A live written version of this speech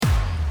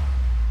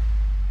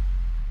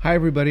Hi,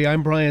 everybody.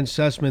 I'm Brian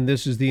Sussman.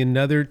 This is the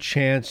Another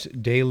Chance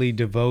Daily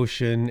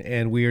Devotion,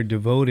 and we are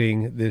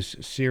devoting this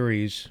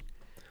series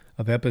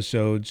of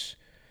episodes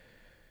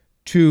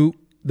to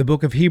the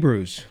book of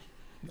Hebrews.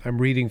 I'm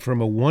reading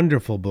from a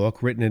wonderful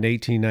book written in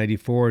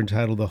 1894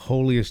 entitled The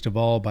Holiest of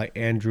All by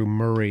Andrew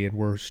Murray, and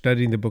we're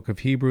studying the book of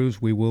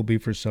Hebrews. We will be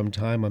for some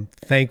time. I'm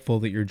thankful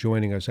that you're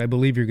joining us. I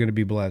believe you're going to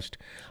be blessed.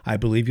 I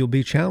believe you'll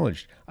be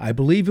challenged. I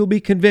believe you'll be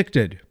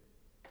convicted.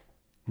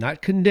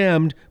 Not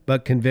condemned,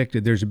 but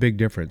convicted. There's a big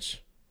difference.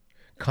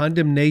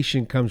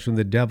 Condemnation comes from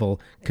the devil.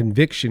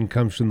 Conviction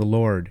comes from the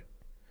Lord.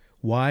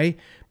 Why?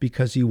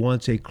 Because he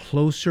wants a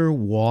closer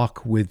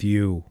walk with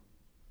you.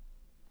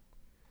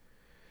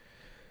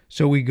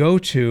 So we go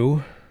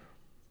to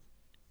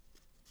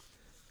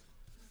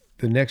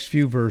the next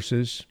few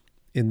verses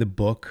in the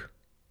book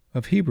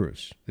of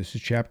Hebrews. This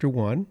is chapter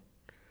 1.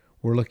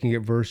 We're looking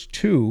at verse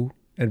 2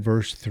 and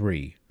verse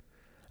 3.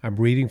 I'm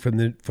reading from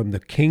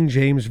the King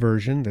James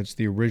Version. That's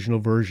the original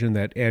version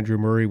that Andrew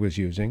Murray was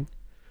using.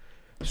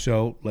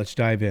 So let's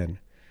dive in.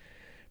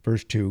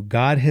 Verse 2,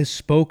 God has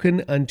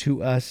spoken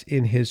unto us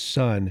in his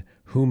Son,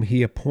 whom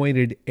he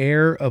appointed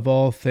heir of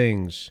all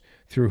things,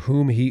 through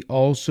whom he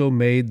also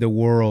made the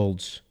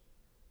worlds.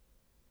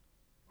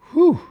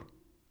 Whew.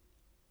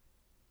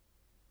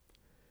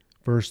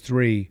 Verse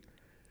 3,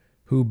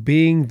 who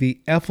being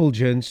the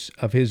effulgence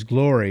of his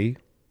glory,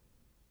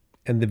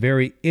 and the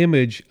very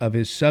image of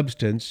his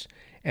substance,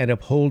 and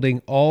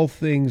upholding all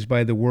things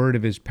by the word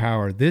of his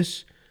power.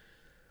 This,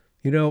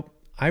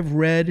 I've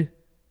read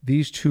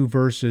these two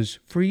verses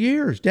for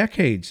years,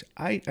 decades.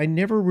 I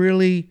never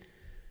really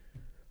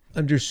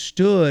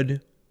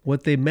understood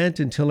what they meant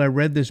until I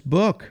read this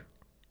book.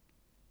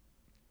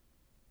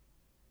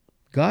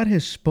 God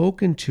has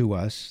spoken to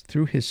us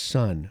through his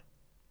Son.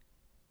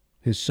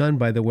 His Son,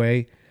 by the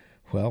way,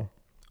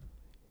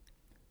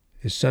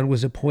 his Son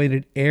was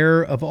appointed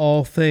heir of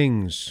all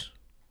things,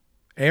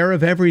 heir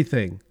of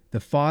everything. The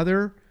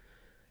Father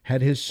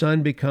had his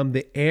Son become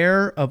the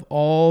heir of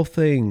all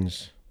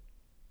things.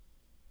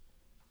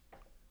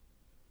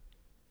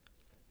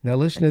 Now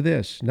listen to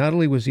this. Not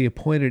only was he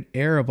appointed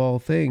heir of all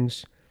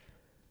things,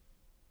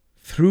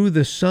 through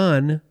the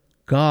Son,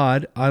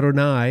 God,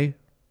 Adonai,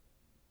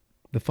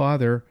 the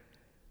Father,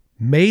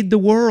 made the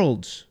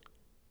worlds.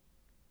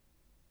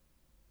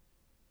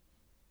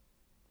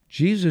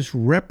 Jesus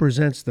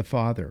represents the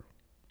Father.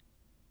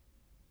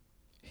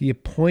 He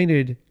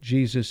appointed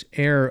Jesus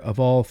heir of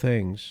all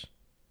things.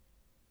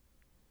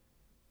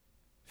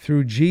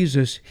 Through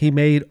Jesus, he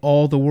made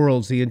all the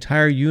worlds. The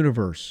entire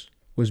universe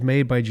was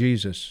made by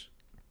Jesus.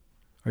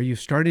 Are you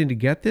starting to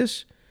get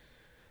this?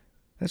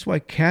 That's why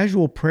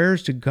casual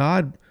prayers to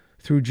God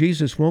through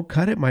Jesus won't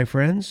cut it, my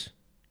friends.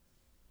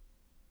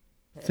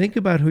 Think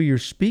about who you're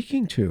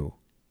speaking to.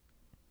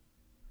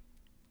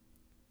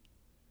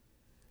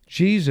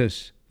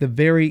 Jesus, the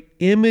very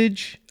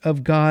image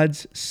of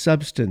God's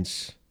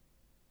substance.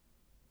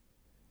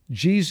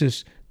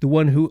 Jesus, the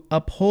one who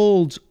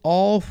upholds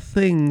all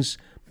things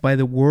by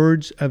the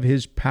words of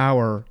his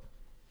power.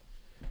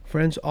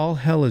 Friends, all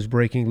hell is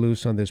breaking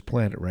loose on this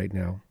planet right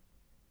now.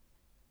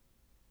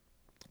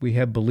 We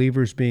have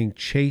believers being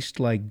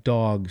chased like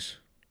dogs.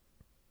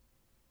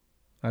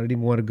 I don't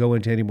even want to go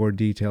into any more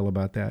detail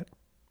about that.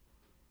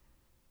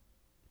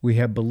 We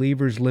have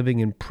believers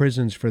living in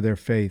prisons for their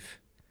faith.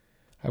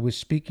 I was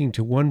speaking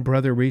to one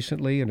brother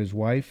recently and his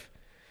wife.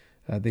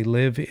 They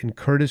live in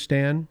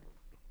Kurdistan.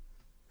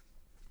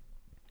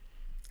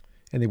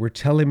 And they were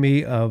telling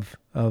me of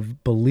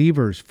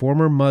believers,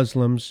 former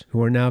Muslims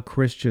who are now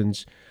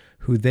Christians,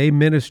 who they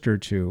minister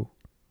to,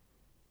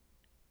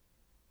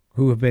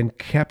 who have been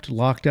kept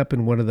locked up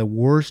in one of the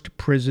worst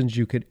prisons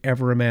you could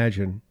ever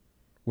imagine,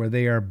 where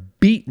they are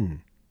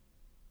beaten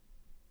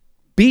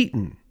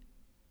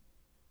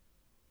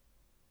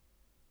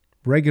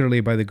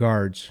regularly by the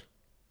guards.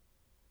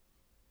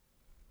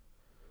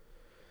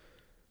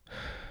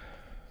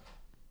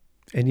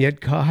 And yet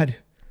God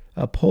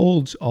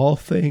upholds all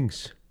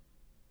things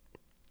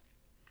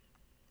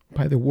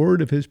by the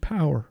word of his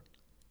power.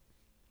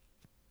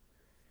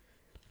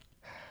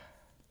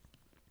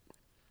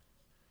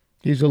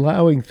 He's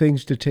allowing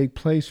things to take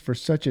place for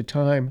such a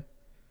time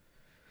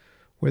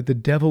where the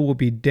devil will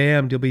be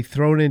damned. He'll be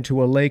thrown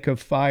into a lake of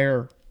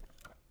fire.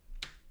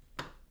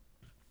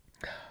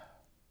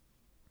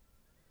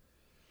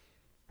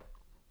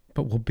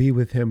 But we'll be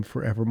with him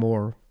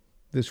forevermore.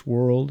 This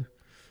world,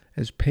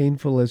 as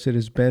painful as it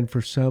has been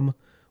for some,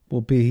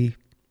 will be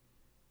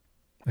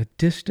a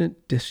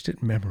distant,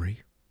 distant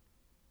memory.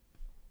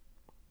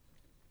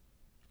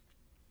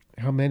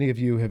 How many of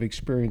you have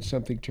experienced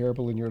something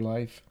terrible in your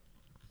life?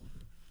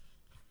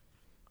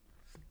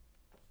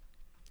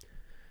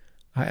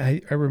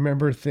 I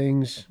remember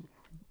things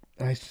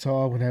I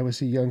saw when I was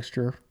a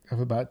youngster of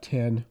about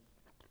 10.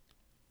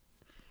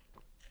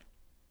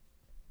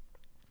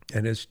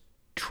 And as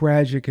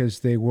tragic as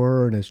they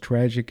were and as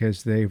tragic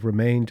as they've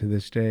remained to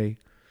this day,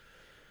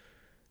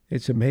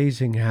 it's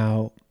amazing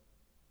how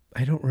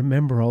I don't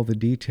remember all the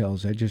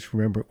details. I just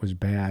remember it was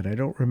bad. I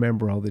don't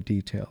remember all the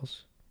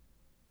details.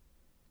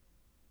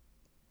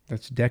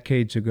 That's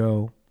decades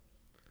ago.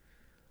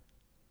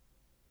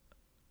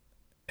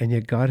 And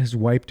yet God has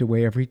wiped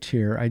away every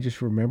tear. I just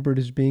remember it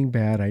as being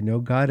bad. I know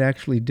God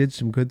actually did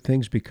some good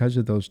things because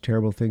of those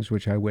terrible things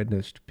which I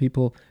witnessed.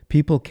 People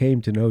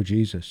came to know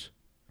Jesus.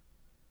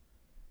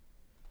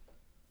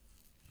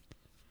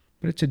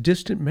 But it's a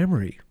distant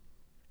memory.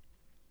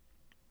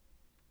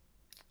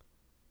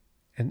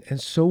 And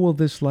so will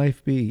this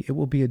life be. It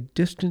will be a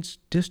distant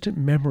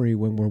memory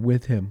when we're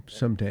with him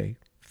someday,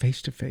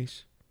 face to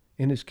face,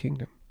 in his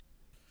kingdom.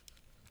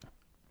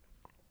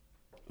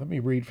 Let me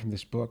read from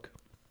this book.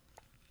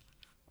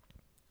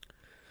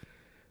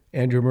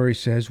 Andrew Murray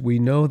says, "We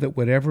know that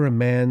whatever a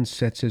man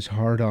sets his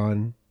heart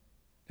on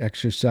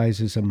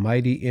exercises a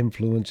mighty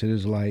influence in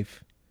his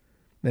life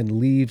and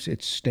leaves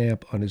its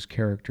stamp on his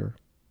character.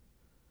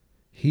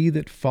 He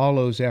that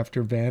follows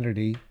after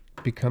vanity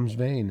becomes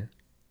vain.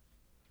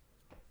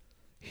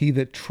 He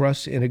that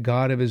trusts in a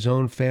god of his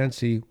own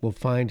fancy will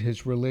find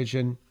his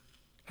religion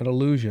an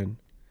illusion.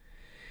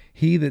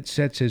 He that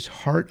sets his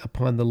heart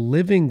upon the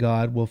living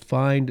God will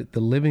find the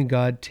living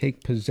God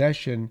take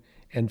possession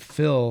and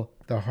fill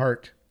the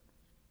heart.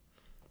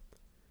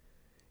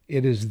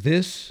 It is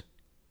this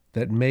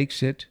that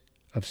makes it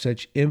of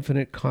such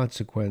infinite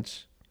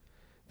consequence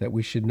that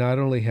we should not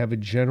only have a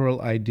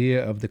general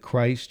idea of the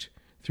Christ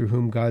through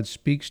whom God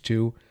speaks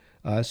to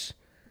us,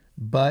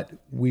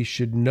 but we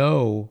should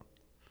know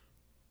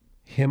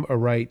him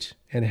aright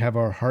and have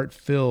our heart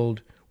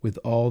filled with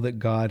all that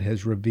God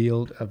has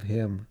revealed of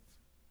him.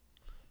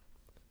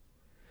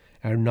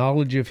 Our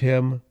knowledge of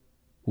him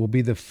will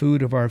be the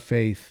food of our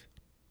faith,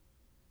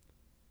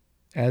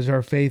 as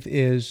our faith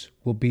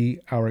will be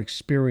our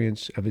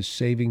experience of his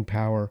saving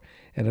power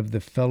and of the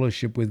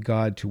fellowship with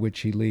God to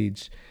which he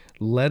leads.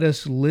 Let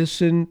us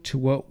listen to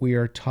what we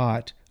are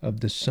taught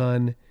of the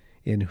Son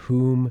in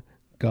whom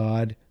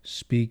God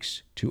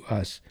speaks to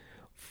us."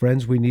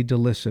 Friends, we need to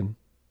listen.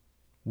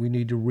 We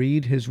need to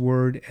read his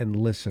word and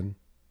listen.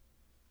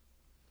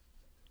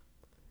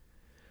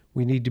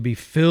 We need to be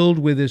filled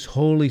with his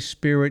Holy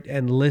Spirit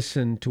and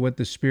listen to what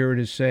the Spirit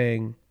is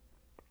saying.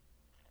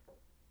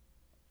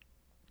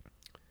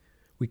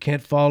 We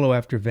can't follow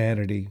after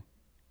vanity.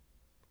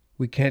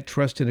 We can't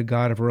trust in a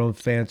God of our own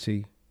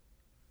fancy.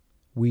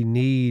 We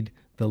need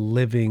the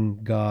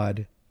living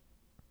God.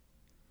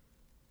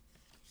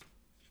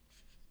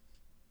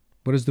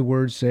 What does the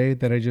word say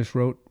that I just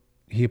wrote?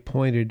 He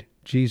appointed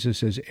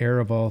Jesus as heir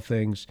of all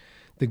things.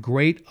 The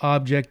great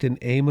object and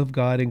aim of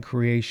God in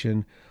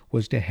creation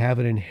was to have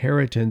an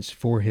inheritance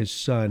for his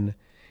Son,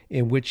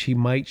 in which he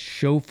might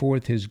show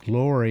forth his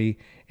glory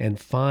and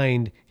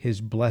find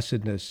his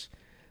blessedness.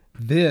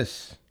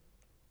 This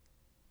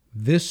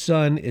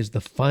Son is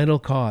the final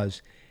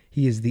cause.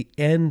 He is the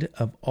end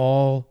of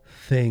all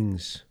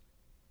things.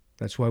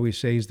 That's why we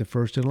say he's the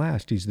first and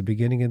last. He's the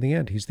beginning and the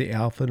end. He's the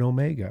Alpha and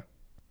Omega.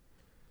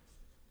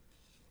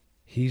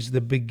 He's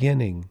the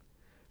beginning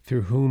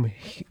through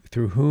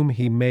whom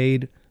he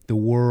made the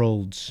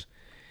worlds.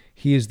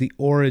 He is the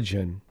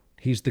origin.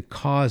 He's the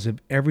cause of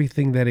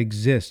everything that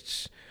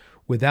exists.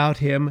 Without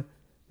him,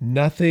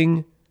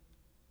 nothing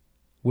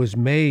was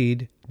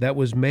made that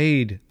was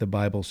made, the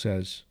Bible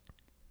says.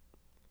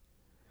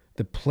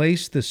 The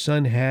place the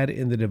Son had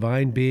in the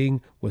divine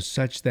being was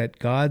such that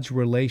God's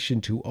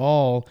relation to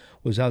all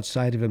was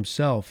outside of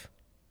himself.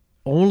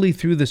 Only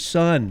through the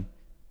Son.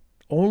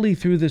 Only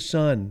through the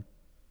Son.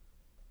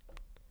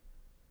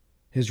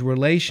 His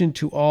relation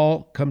to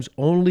all comes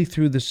only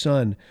through the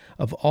Son.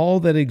 Of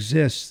all that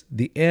exists,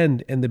 the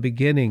end and the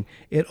beginning,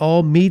 it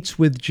all meets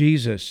with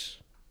Jesus.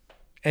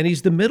 And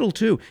he's the middle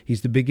too.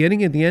 He's the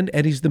beginning and the end,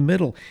 and he's the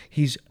middle.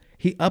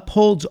 He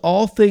upholds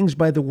all things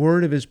by the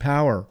word of his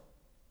power.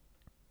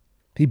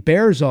 He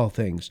bears all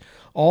things.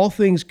 All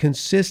things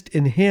consist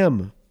in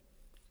him.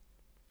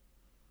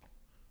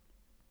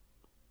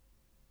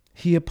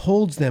 He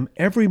upholds them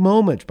every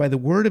moment by the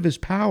word of his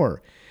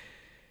power,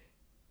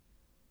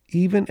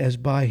 even as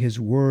by his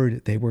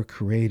word they were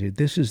created.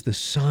 This is the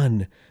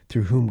Son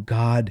through whom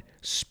God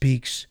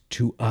speaks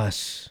to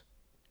us.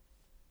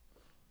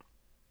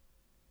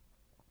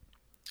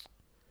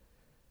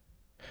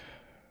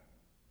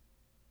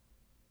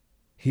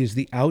 He is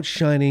the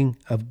outshining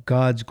of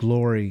God's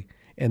glory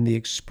and the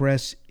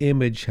express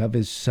image of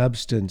his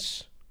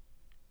substance.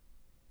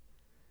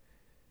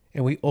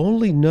 And we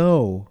only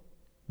know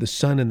the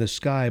sun in the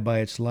sky by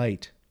its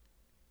light.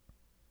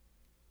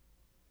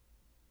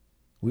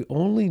 We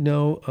only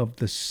know of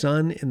the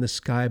sun in the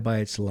sky by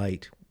its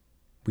light.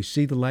 We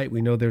see the light,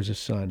 we know there's a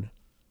sun.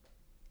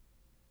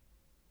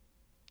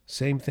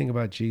 Same thing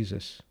about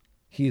Jesus.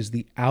 He is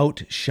the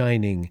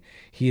outshining.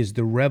 He is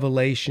the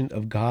revelation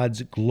of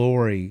God's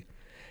glory.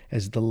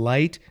 As the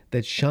light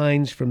that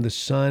shines from the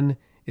sun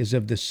is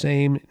of the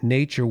same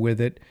nature with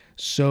it,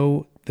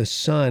 so the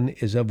Son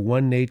is of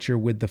one nature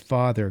with the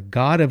Father,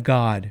 God of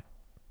God.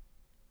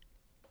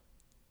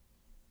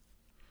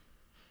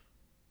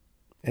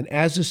 And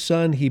as a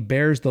son, he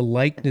bears the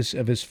likeness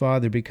of his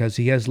Father because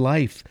he has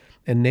life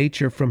and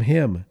nature from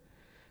him.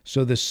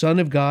 So the Son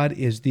of God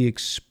is the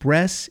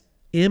express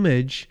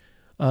image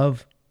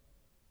of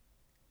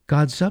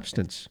God's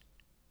substance.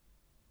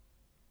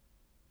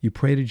 You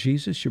pray to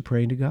Jesus, you're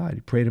praying to God.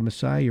 You pray to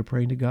Messiah, you're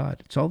praying to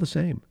God. It's all the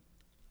same.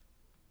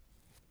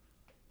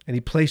 And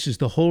he places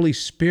the Holy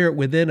Spirit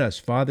within us,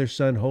 Father,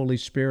 Son, Holy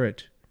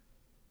Spirit.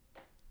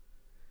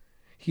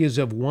 He is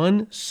of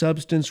one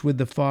substance with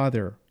the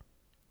Father,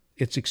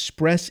 its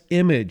express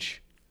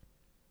image,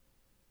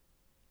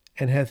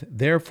 and hath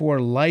therefore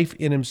life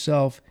in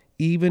himself,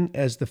 even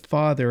as the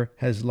Father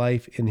has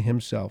life in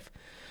himself.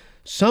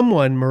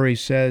 Someone, Murray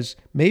says,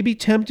 may be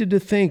tempted to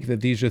think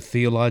that these are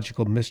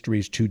theological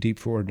mysteries too deep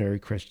for ordinary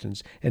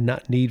Christians and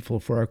not needful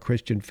for our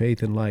Christian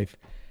faith and life.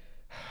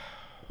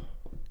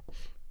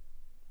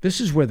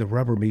 This is where the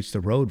rubber meets the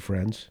road,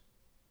 friends.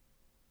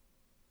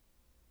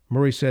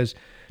 Murray says,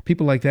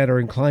 people like that are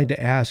inclined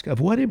to ask, of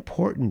what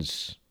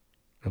importance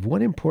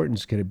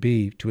can it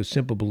be to a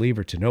simple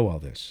believer to know all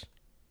this?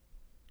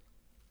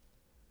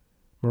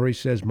 Murray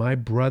says, my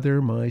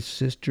brother, my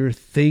sister,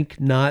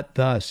 think not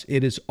thus.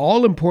 It is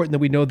all important that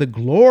we know the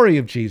glory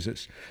of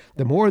Jesus.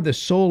 The more the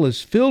soul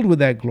is filled with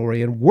that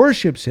glory and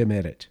worships him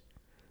in it,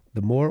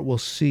 the more it will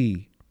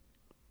see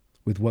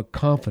with what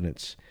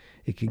confidence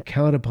it can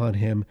count upon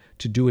him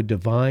to do a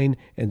divine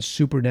and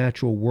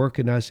supernatural work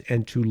in us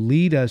and to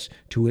lead us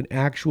to an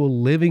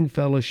actual living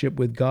fellowship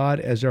with God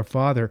as our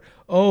Father.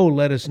 Oh,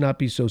 let us not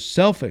be so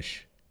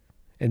selfish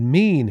and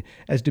mean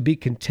as to be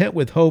content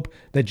with hope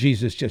that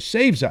Jesus just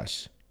saves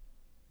us,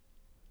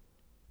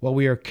 while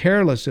we are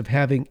careless of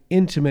having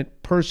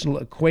intimate personal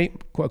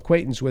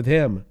acquaintance with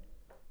him.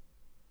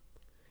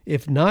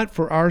 If not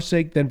for our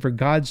sake, then for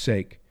God's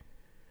sake.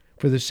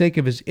 For the sake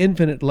of his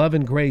infinite love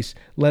and grace,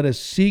 let us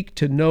seek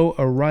to know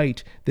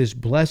aright this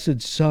blessed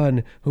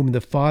Son whom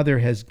the Father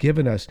has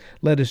given us.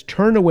 Let us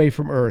turn away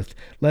from earth.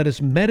 Let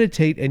us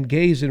meditate and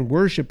gaze and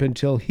worship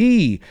until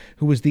he,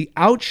 who is the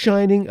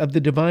outshining of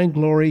the divine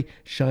glory,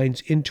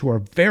 shines into our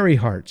very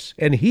hearts.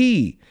 And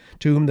he,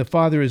 to whom the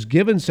Father has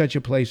given such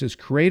a place as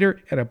creator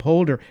and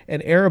upholder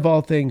and heir of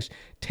all things,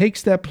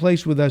 takes that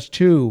place with us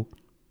too,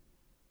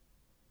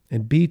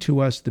 and be to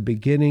us the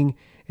beginning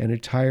and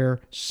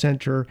entire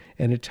center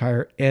and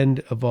entire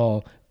end of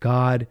all.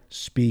 God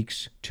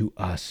speaks to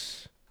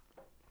us.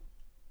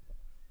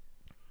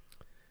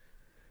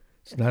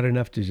 It's not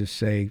enough to just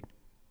say,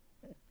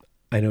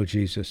 I know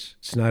Jesus.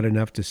 It's not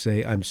enough to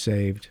say, I'm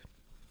saved.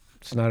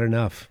 It's not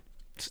enough.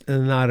 It's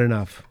not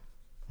enough.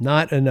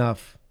 Not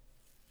enough.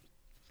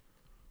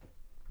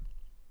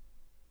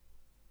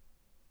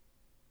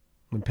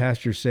 When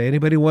pastors say,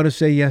 anybody want to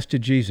say yes to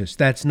Jesus?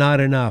 That's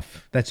not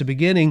enough. That's a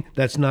beginning.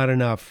 That's not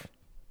enough.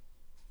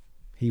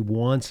 He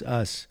wants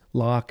us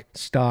lock,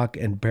 stock,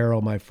 and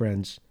barrel, my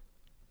friends.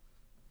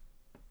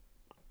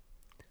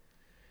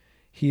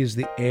 He is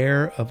the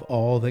heir of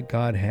all that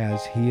God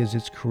has. He is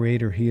its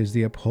creator. He is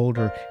the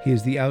upholder. He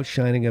is the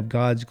outshining of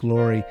God's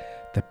glory,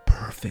 the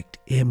perfect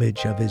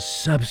image of his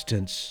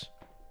substance.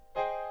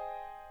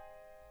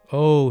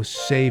 Oh,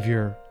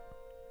 Savior,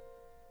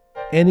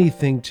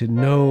 anything to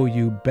know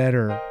you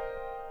better,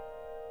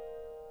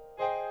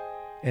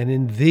 and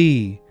in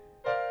thee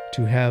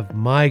to have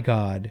my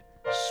God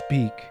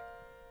speak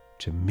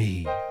to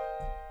me.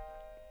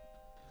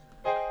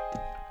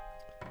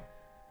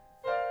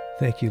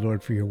 Thank you,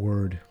 Lord, for your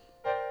word.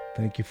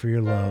 Thank you for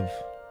your love.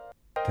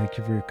 Thank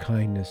you for your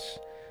kindness.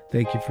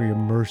 Thank you for your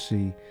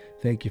mercy.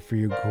 Thank you for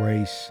your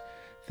grace.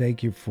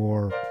 Thank you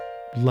for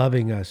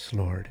loving us,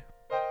 Lord.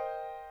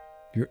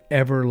 Your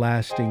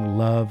everlasting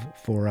love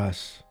for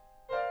us.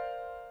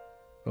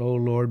 Oh,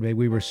 Lord, may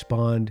we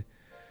respond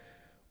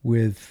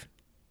with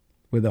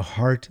a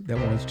heart that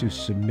wants to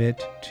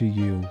submit to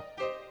you.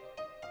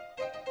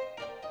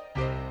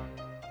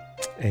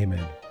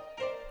 Amen.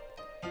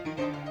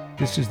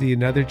 This is the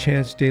Another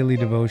Chance Daily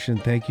Devotion.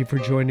 Thank you for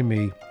joining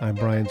me. I'm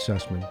Brian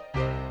Sussman.